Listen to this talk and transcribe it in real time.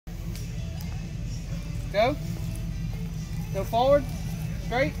Go. Go forward.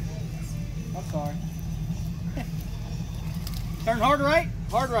 Straight. I'm sorry. Turn hard right.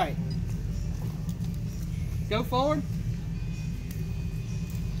 Hard right. Go forward.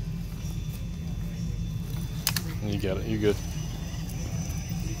 You got it. You good.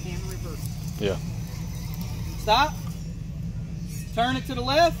 You can reverse. Yeah. Stop. Turn it to the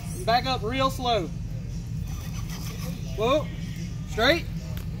left and back up real slow. Whoa. Straight.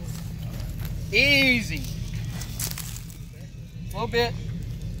 Easy. A little bit.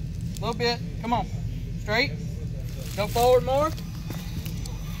 A little bit. Come on. Straight. Go forward more.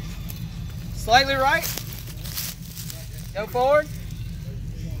 Slightly right. Go forward.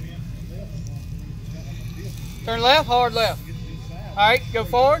 Turn left, hard left. All right, go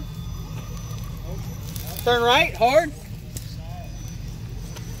forward. Turn right, hard.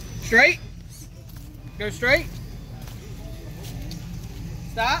 Straight. Go straight.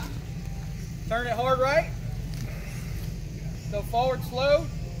 Stop. Turn it hard right. Go forward slow.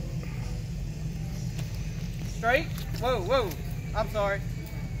 Straight. Whoa, whoa. I'm sorry.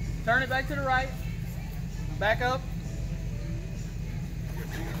 Turn it back to the right. Back up.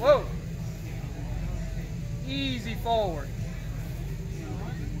 Whoa. Easy forward.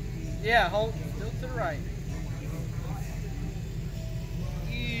 Yeah, hold still to the right.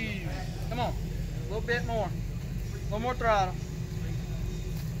 Easy. Come on. A little bit more. A little more throttle.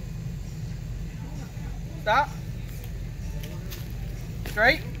 Stop.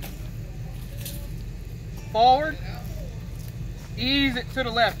 Straight. Forward. Ease it to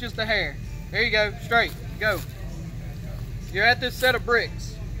the left, just a hair. There you go. Straight. Go. You're at this set of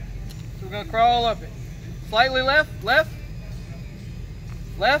bricks. So we're going to crawl up it. Slightly left, left,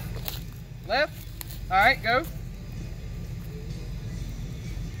 left, left. All right, go.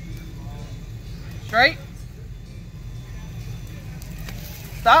 Straight.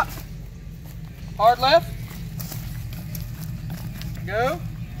 Stop. Hard left. Go.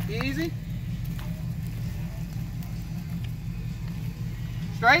 Easy.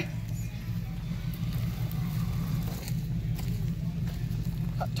 Straight.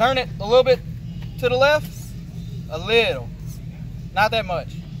 Turn it a little bit to the left. A little. Not that much.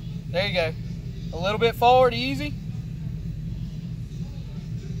 There you go. A little bit forward, easy.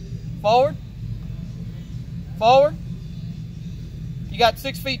 Forward. Forward. You got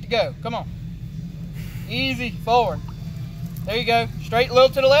 6 feet to go. Come on. Easy. Forward. There you go. Straight, a little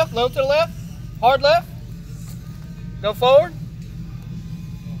to the left, little to the left. Hard left. Go forward.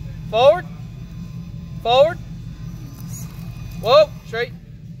 Forward. Forward. Whoa. Straight.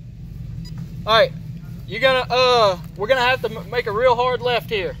 All right. You're gonna, we're gonna have to make a real hard left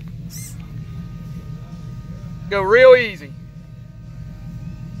here. Go real easy.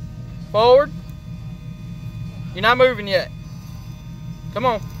 Forward. You're not moving yet. Come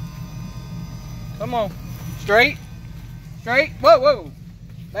on. Come on. Straight. Straight. Whoa, whoa.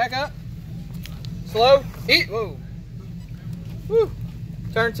 Back up. Slow. Eat. Whoa. Woo.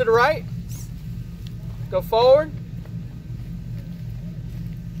 Turn to the right. Go forward.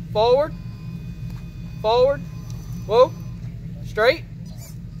 Forward. Forward. Whoa. Straight.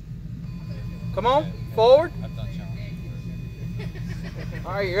 Come on. Forward.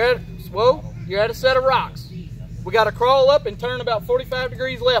 All right, you're at, whoa, you're at a set of rocks. We got to crawl up and turn about 45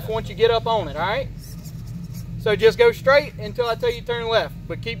 degrees left once you get up on it, all right? So just go straight until I tell you turn left,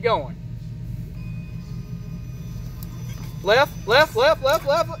 but keep going. Left, left, left, left,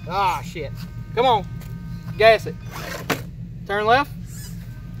 left. Ah, shit. Come on. Gas it. Turn left.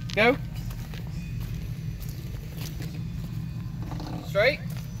 Go. Straight.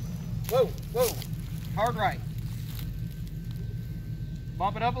 Whoa, whoa. Hard right.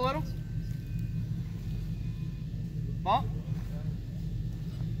 Bump it up a little. Bump.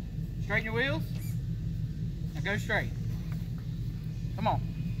 Straighten your wheels. Now go straight. Come on.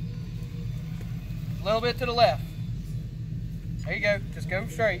 A little bit to the left. There you go. Just go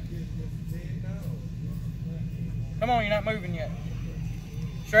straight. Come on, you're not moving yet.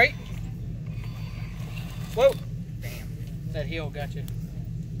 Straight. Whoa. Damn. That hill got you.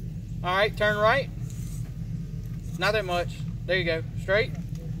 All right, turn right. Not that much. There you go. Straight.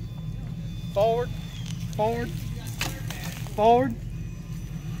 Forward. Forward. Forward.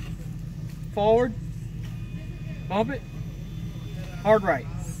 Forward. Bump it. Hard right.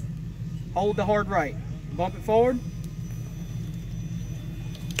 Hold the hard right. Bump it forward.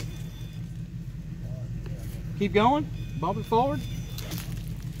 Keep going. Bump it forward.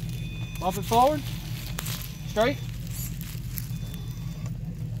 Bump it forward. Straight.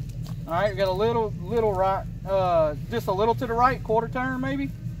 All right, we got a little right, just a little to the right, quarter turn maybe.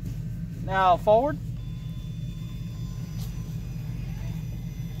 Now forward.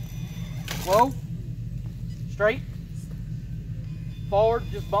 Whoa. straight, forward,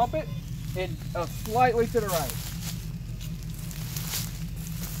 just bump it, and slightly to the right.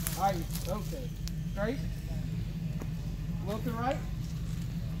 All right, okay, straight, a little to the right,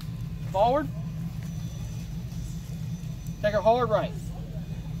 forward, take a hard right.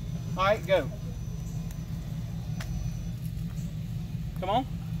 All right, go. Come on.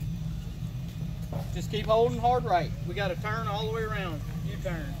 Just keep holding hard right. We got to turn all the way around. You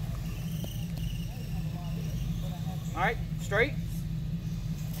turn. All right, straight.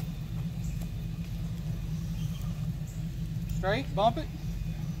 Straight, bump it.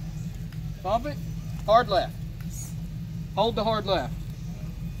 Bump it. Hard left. Hold the hard left.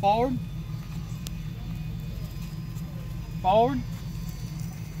 Forward. Forward.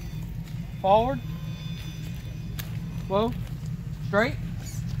 Forward. Whoa. Straight.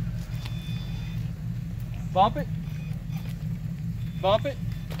 Bump it. Bump it.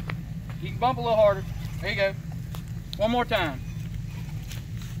 You can bump a little harder. There you go. One more time.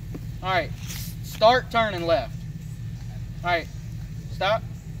 All right. Start turning left. All right. Stop.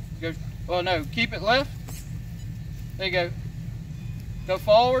 Go. Well, no. Keep it left. There you go. Go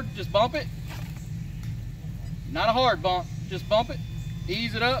forward. Just bump it. Not a hard bump. Just bump it.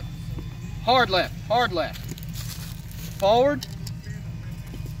 Ease it up. Hard left. Hard left. Forward.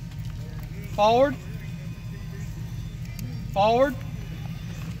 Forward. Forward.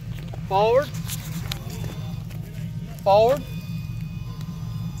 Forward. Forward.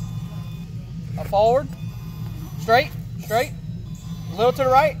 Forward. Straight. Straight. A little to the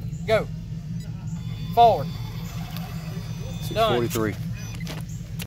right. Go. Forward. Done. 643.